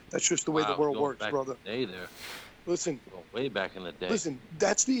That's just the way the world works, brother. Day there. Listen. Going way back in the day. Listen,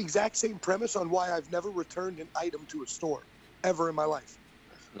 that's the exact same premise on why I've never returned an item to a store ever in my life.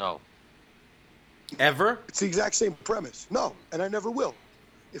 No. Ever? It's the exact same premise. No, and I never will.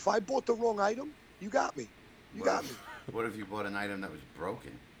 If I bought the wrong item, you got me. You got me. What if you bought an item that was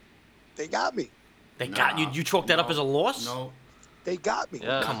broken? They got me. They got you. You chalked that up as a loss? No. They got me.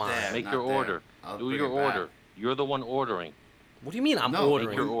 Yeah, Come on. Make your order. Do your order. You're the one ordering. What do you mean I'm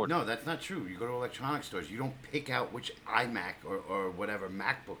ordering? No, that's not true. You go to electronic stores. You don't pick out which iMac or whatever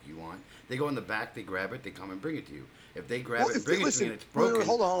MacBook you want. They go in the back, they grab it, they come and bring it to you. If they grab it and bring it to me and it's broken,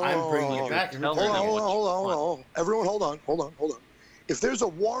 I'm bringing it back. Hold on. Everyone, hold on. If there's a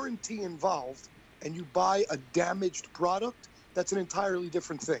warranty involved and you buy a damaged product, that's an entirely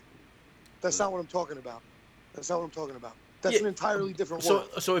different thing. That's not what I'm talking about. That's an entirely different world.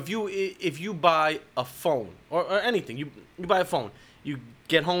 So if you buy a phone or anything, you buy a phone, you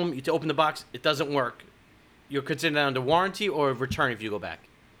get home, you open the box, it doesn't work, you're considered under warranty or return if you go back?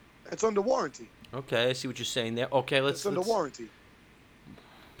 It's under warranty. Okay, I see what you're saying there. Okay, it's under warranty.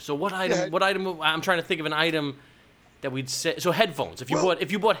 So what item? Yeah. What item? I'm trying to think of an item that we'd say. So headphones. If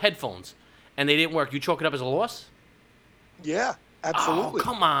you bought headphones and they didn't work, you chalk it up as a loss? Yeah, absolutely. Oh,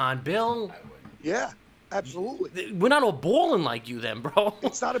 come on, Bill. Yeah. Absolutely. We're not all balling like you then, bro.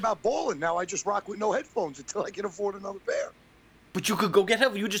 It's not about balling. Now I just rock with no headphones until I can afford another pair. But you could go get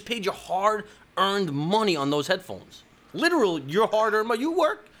headphones. You just paid your hard-earned money on those headphones. Literally, your hard-earned money. You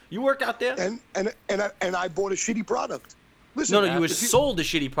work out there. And I bought a shitty product. Listen, no, you were sold a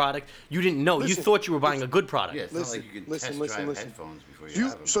shitty product. You didn't know. You thought you were buying a good product. Yeah, it's not like you can test drive headphones before you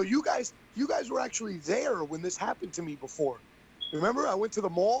have them. So you guys were actually there when this happened to me before. Remember, I went to the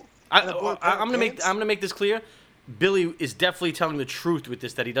mall. I'm gonna make this clear. Billy is definitely telling the truth with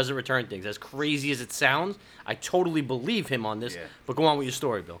this, that he doesn't return things. As crazy as it sounds, I totally believe him on this. Yeah. But go on with your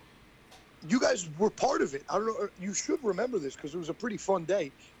story, Bill. You guys were part of it. I don't know. You should remember this because it was a pretty fun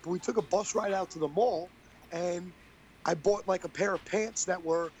day. But we took a bus ride out to the mall, and I bought like a pair of pants that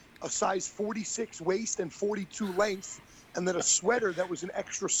were a size 46 waist and 42 length, and then a sweater that was an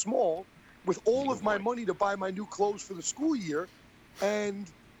extra small, with all of my money to buy my new clothes for the school year, and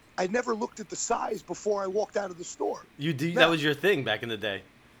I never looked at the size before I walked out of the store. You did? That was your thing back in the day.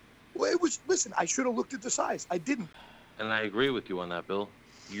 Well, it was. Listen, I should have looked at the size. I didn't. And I agree with you on that, Bill.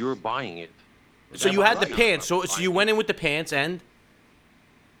 You're buying it. So you had the pants. So you went in with the pants, and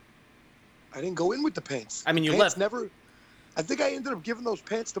I didn't go in with the pants. I mean, you left. I think I ended up giving those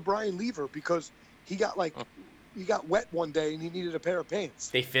pants to Brian Lever because he got wet one day and he needed a pair of pants.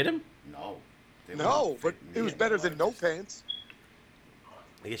 They fit him? No, but it was better than no pants.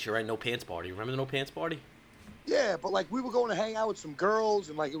 I guess you're right. No pants party. Remember the no pants party? Yeah, but like we were going to hang out with some girls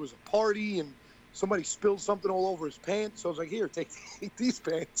and like it was a party and somebody spilled something all over his pants. So I was like, here, take these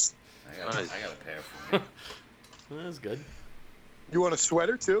pants. I got a pair for you. That's good. You want a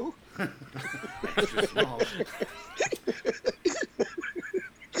sweater too? Extra small.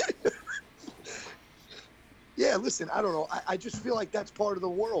 Yeah, listen, I don't know. I just feel like that's part of the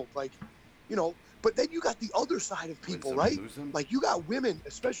world. Like, you know, but then you got the other side of people, right? Like you got women,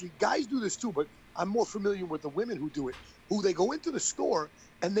 especially guys do this too, but I'm more familiar with the women who do it, who they go into the store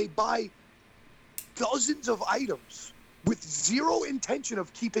and they buy dozens of items with zero intention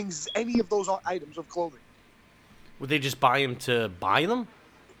of keeping any of those items of clothing. Would they just buy them to buy them?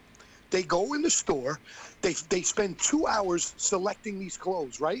 They go in the store, they spend 2 hours selecting these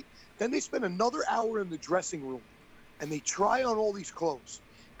clothes, right? Then they spend another hour in the dressing room and they try on all these clothes.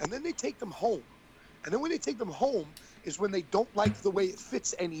 And then they take them home. And then when they take them home is when they don't like the way it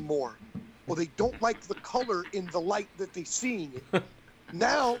fits anymore. Or they don't like the color in the light that they're seeing it.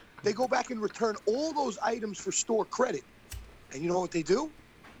 Now they go back and return all those items for store credit. And you know what they do?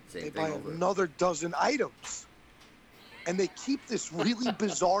 They buy another dozen items. And they keep this really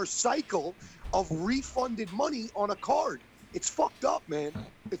bizarre cycle of refunded money on a card. It's fucked up, man.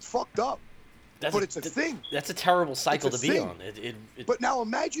 It's fucked up. But it's a thing. That's a terrible cycle to be on. But now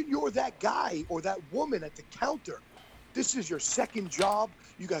imagine you're that guy or that woman at the counter. This is your second job.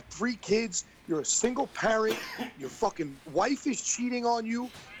 You got 3 kids. You're a single parent. Your fucking wife is cheating on you.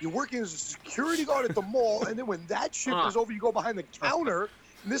 You're working as a security guard at the mall. And then when that shit is over, you go behind the counter.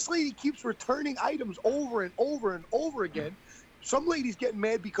 And this lady keeps returning items over and over and over again. Some lady's getting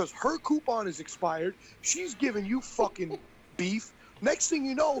mad because her coupon is expired. She's giving you fucking beef. Next thing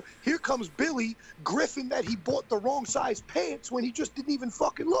you know, here comes Billy Griffin that he bought the wrong size pants when he just didn't even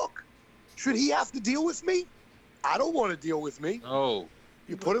fucking look. Should he have to deal with me? I don't want to deal with me. No.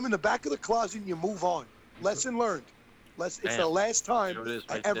 You put him in the back of the closet and you move on. Lesson learned. It's the last time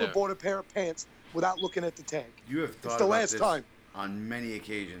I ever bought a pair of pants without looking at the tag. You have thought it's the last time. on many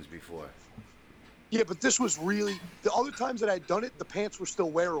occasions before. Yeah, but this was really the other times that I'd done it. The pants were still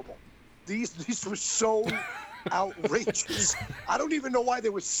wearable. These were so outrageous. I don't even know why they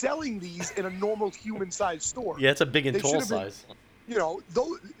were selling these in a normal human-sized store. Yeah, it's a big and tall size.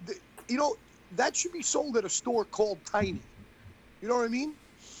 That should be sold at a store called Tiny. You know what I mean?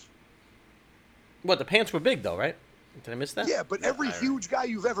 What, the pants were big though, right? Did I miss that? Yeah, but every huge guy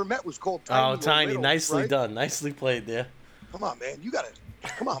you've ever met was called Tiny. Oh, Tiny. Little, Nicely right? done. Nicely played there. Come on, man.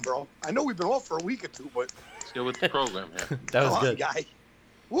 Come on, bro. I know we've been off for a week or two, but... Let's go with the program here. That was good. Guy.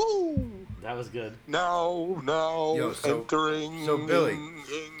 Woo! That was good. Now, entering Billy.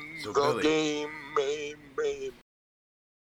 the game.